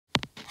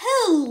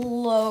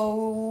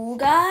Hello,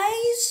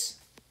 guys.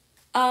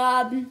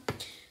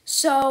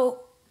 So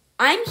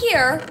I'm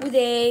here with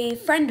a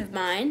friend of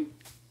mine.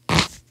 And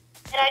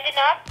I did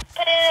not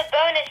put in a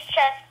bonus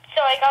chest,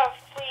 so I got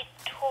free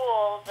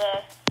tools.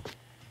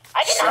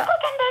 I did not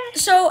click on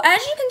bonus. So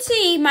as you can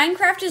see,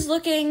 Minecraft is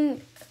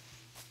looking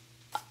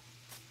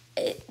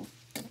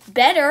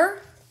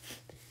better.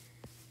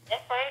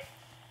 Different.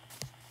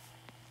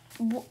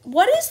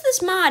 What is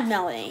this mod,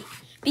 Melanie?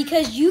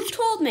 Because you've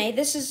told me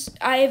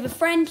I have a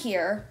friend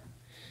here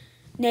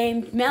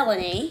named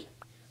Melanie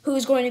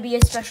who's going to be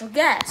a special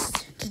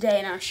guest today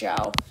in our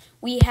show.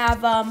 We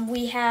have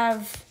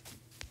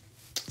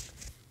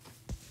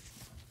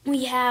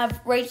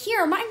right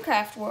here a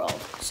Minecraft world.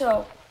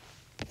 So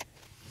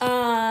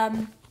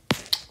don't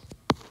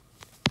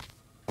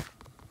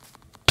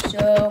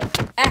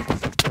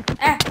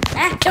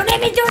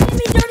hit me, don't hit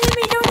me, don't hit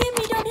me, don't hit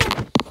me, don't hit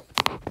me.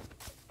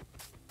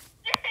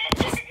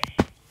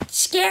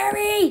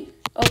 Scary!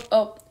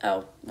 Oh,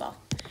 well.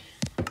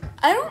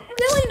 I don't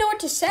really know what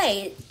to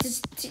say.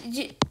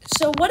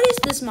 So what is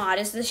this mod?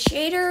 Is this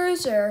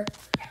shaders or?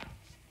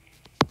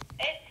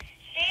 It's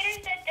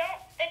shaders that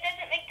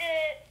doesn't make the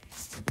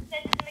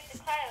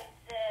clouds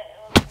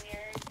look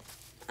weird.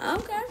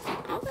 Okay.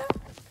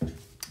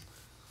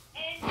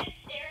 And just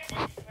staring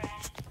at the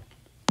grass.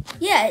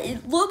 Yeah,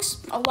 it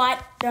looks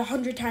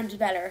 100 times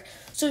better.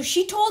 So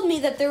she told me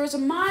that there was a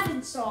mod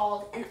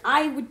installed, and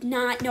I would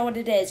not know what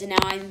it is, and now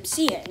I'm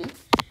seeing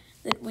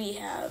that we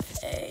have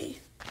a.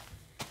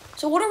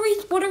 So what are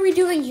we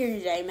doing here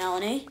today,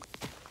 Melanie?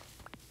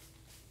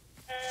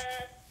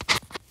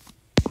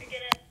 We're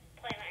gonna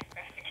play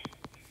Minecraft.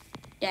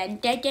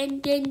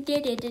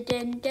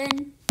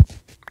 Dun.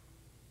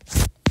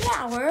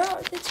 Yeah,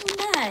 that's so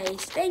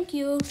nice. Thank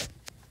you.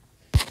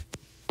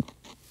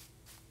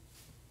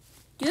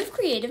 Do you have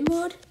creative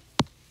mode?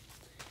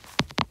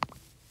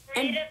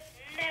 Never.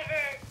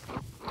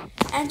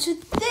 And so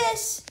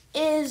this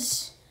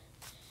is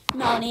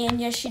Melanie, and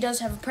yes, she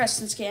does have a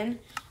Preston skin.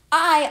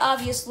 I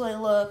obviously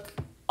look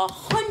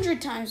 100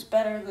 times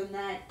better than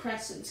that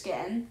Preston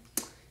skin.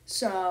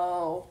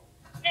 So.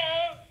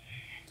 No.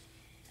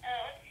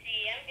 Let's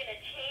see. I'm gonna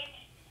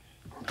change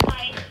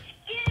my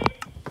skin.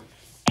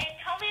 And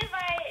tell me if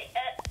I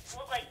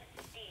look like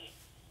Steve.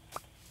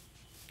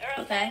 Or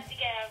else I have to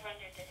get out of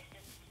render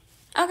distance.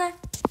 Okay.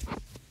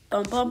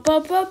 Bum.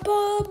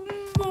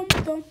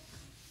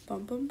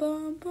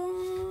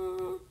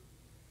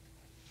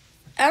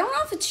 I don't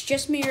know if it's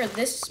just me or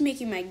this is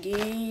making my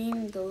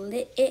game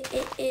glitch.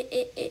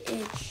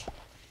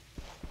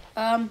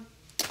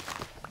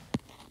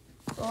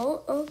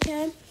 Oh,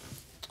 okay.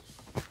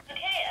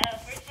 Okay,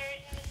 for some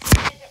reason this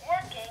isn't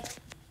working.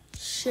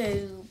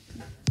 So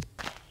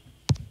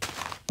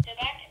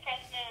back to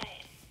press 9.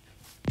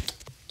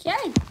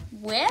 okay,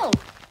 well,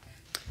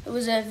 it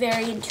was a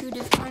very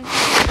intuitive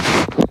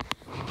concept. Do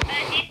you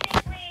think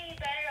we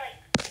better,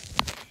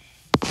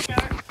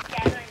 start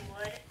gathering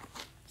wood?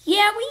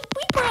 Yeah, we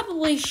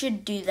probably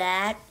should do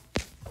that.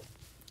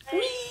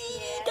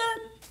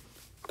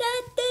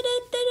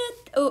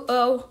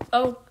 Oh,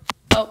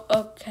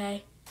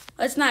 okay.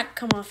 Let's not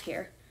come off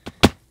here.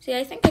 See,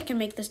 I think I can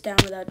make this down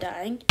without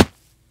dying.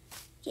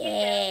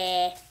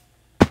 Yeah.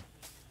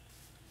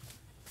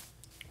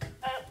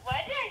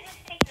 Why did I just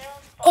take those?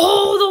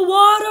 Oh, the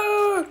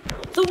water!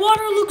 The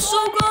water looks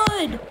so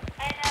good!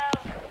 I know.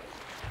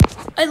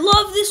 I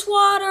love this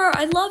water!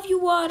 I love you,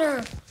 water!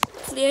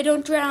 Hopefully I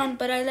don't drown,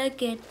 but I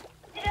like it.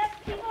 Did have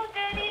people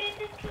donated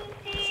to Team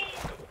Seas?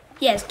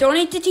 Yes,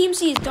 donate to Team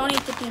Seas.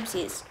 Donate to Team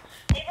Seas.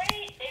 They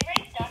already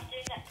stopped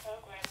doing that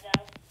program,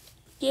 though.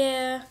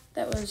 Yeah,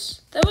 that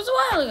was a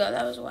while ago. A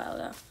while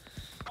that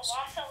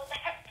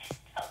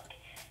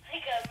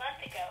like a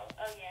month ago.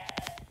 Oh, yeah.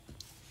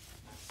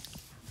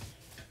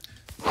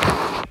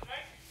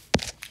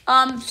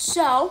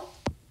 So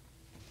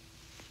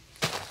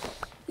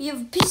we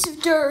have a piece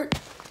of dirt,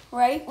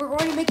 right? We're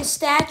going to make a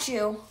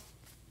statue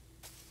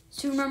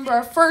to remember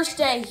our first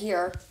day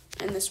here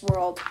in this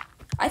world.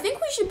 I think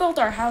we should build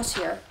our house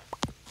here.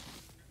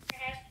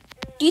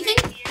 Do you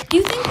think this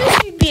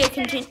should be a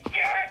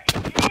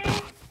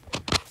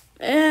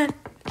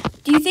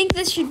do you think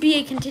this should be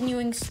a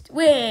continuing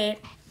wait,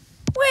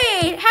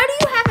 how do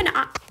you have an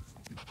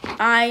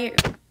eye?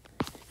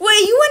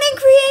 Wait, you went in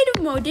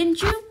creative mode,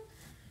 didn't you?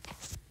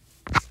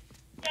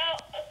 So,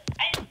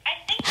 I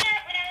think that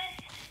when I was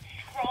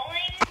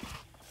scrolling,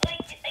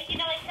 sometimes you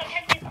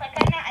click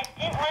on that, I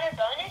didn't want a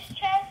bonus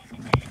chest,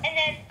 and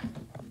then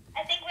I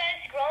think when I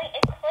was scrolling,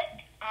 it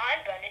clicked on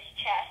bonus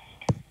chest.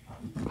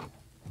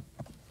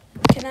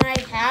 Can I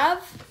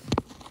have?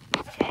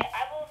 Okay,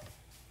 I will.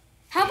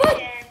 How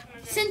about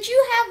since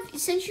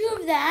you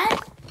have that,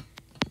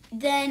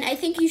 then I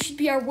think you should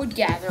be our wood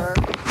gatherer.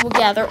 We'll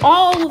gather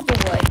all of the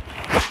wood.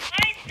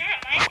 It's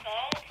not my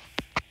fault.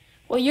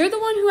 Well, you're the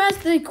one who has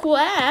the cool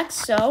axe,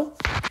 so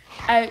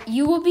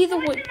you will be the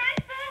wood. It's my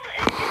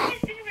fault.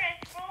 It's just because I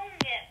was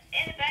scrolling it,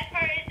 and the bad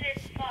part is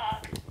there's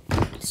fog.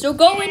 So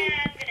go in. I'm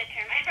gonna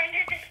turn my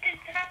render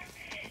distance up.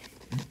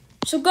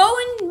 So go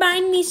and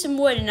find me some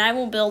wood, and I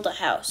will build a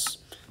house.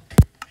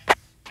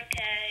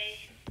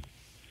 Okay.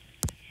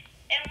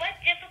 And what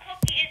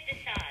difficulty is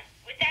this on?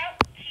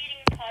 Without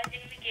cheating and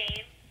pausing the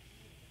game,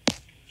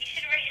 you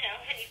should already know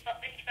when you fell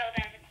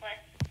down the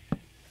cliff.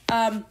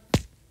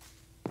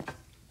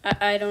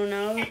 I don't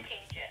know. And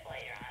change it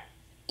later on.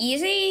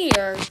 Easy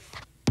or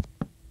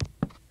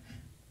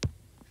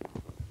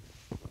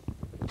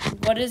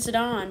what is it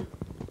on?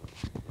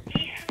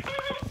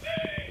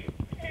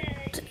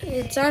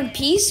 It's on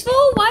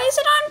peaceful? Why is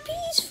it on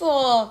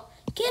peaceful?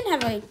 You can't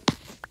have a...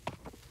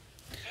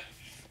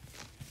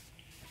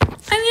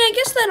 I mean, I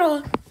guess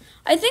that'll...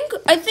 I think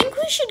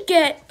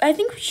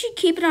we should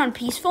keep it on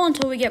peaceful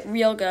until we get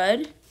real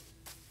good.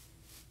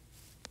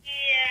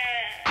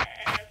 Yeah, but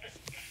I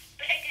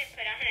didn't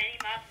put on any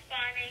mob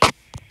spawning.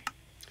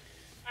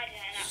 Why did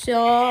I not? So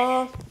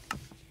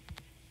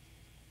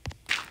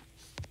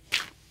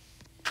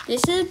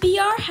this will be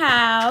our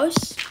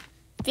house.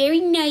 Very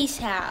nice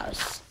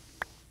house.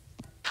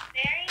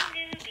 Very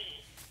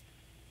newbie.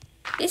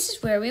 This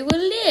is where we will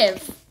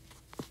live.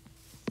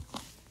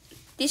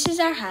 This is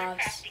our house.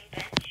 Crafting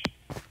bench.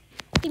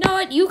 You know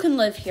what? You can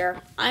live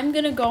here. I'm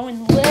gonna go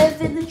and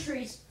live in the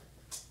trees.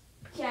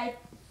 Okay.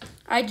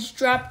 I just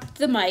dropped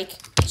the mic.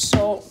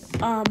 So,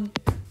 Okay.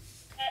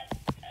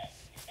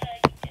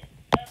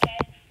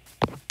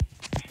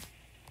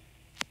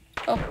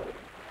 oh.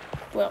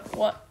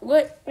 Well,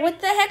 what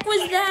the heck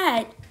was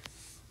that?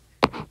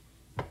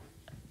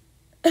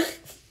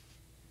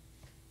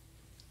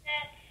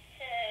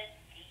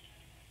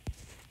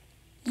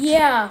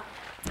 Yeah.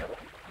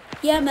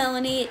 Yeah,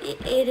 Melanie,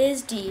 it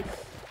is deep.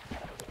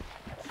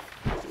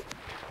 Alright,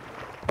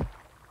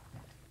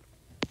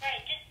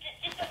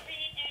 just what you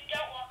do,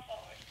 don't walk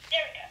forward.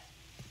 There we go.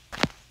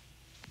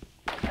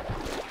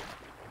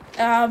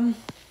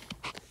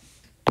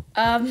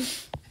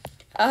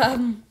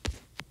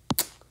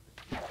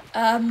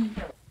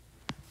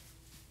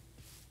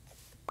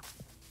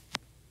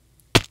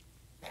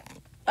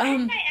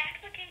 My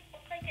axe look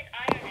like an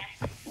iron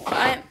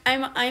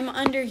axe. I'm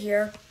under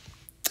here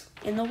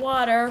in the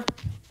water.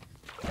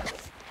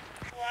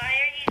 Why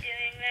are you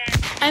doing that?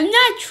 I'm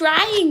not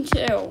trying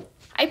to.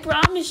 I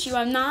promise you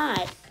I'm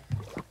not.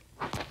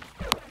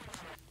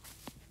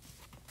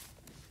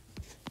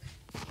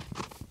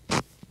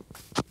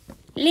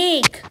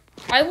 Lake.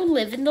 I will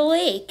live in the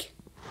lake.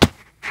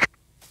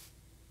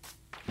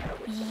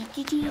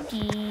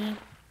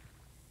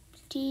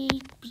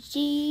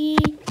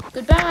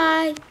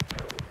 Goodbye.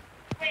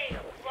 Wait,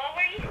 what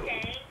were you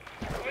saying?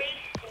 Were you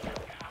saying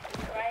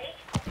copyright?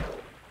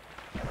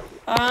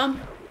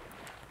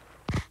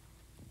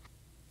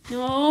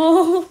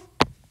 No.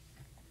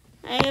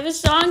 I have a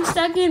song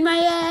stuck in my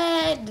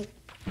head.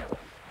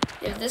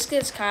 If this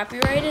gets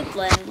copyrighted,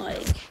 then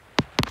like...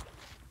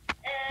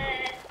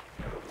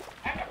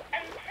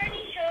 I'm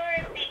pretty sure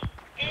if they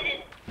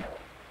didn't...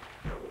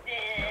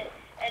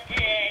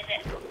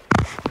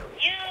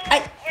 You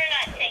were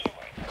not saying the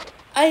words.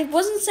 I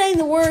wasn't saying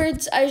the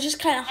words. I was just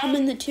kind of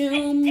humming the I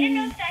didn't know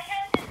tune. if that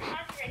counted as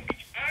copyright because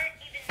you aren't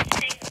even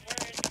saying the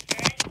words or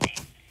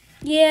anything.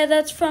 Yeah,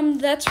 that's from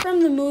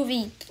the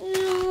movie.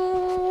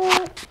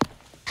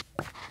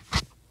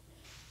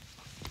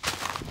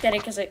 Get it?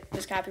 Because it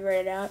was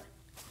copyrighted out.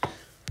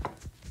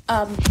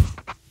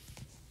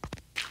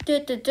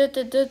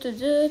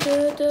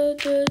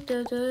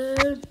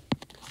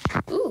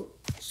 Ooh,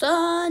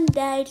 sun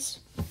likes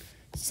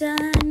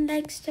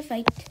to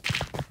fight.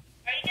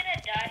 Are you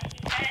gonna die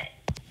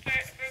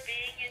for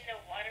being in the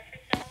water for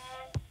so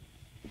long?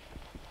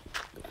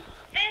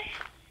 Fish?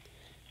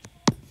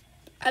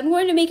 I'm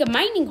going to make a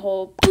mining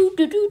hole.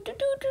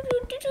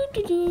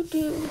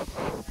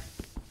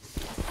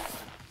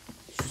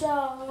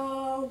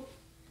 So,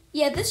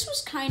 yeah, this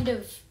was kind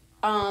of,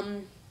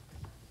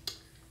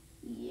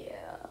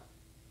 yeah.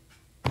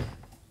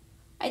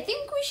 I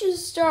think we should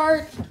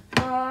start,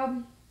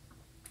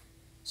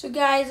 so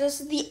guys, this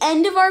is the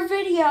end of our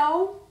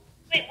video.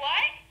 Wait,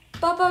 what?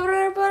 And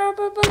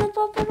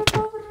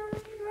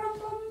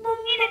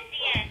It's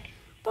the end.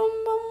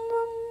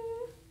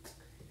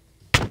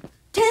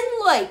 10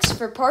 likes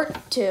for part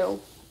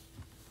 2.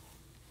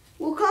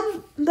 We'll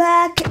come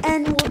back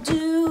and we'll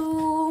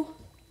do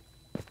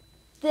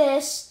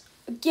this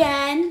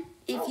again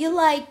if you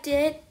liked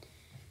it.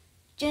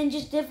 And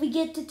just if we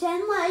get to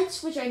 10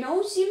 likes, which I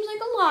know seems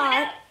like a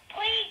lot.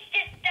 Please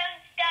just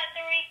don't stop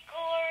the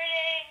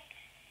recording.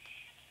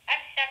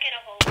 I'm stuck in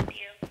a hole with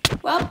you.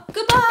 Well,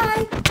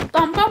 goodbye.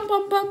 Bum, bum,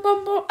 bum, bum,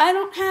 bum, bum. I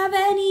don't have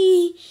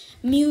any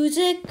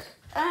music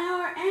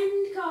or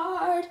end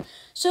card.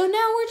 So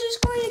now we're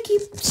just going to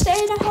keep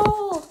staying in a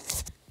hole.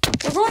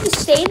 We're going to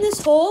stay in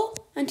this hole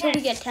until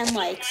we get 10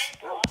 likes.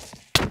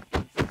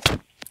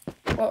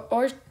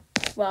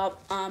 Well,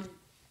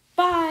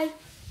 bye.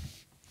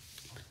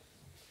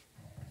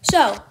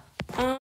 So,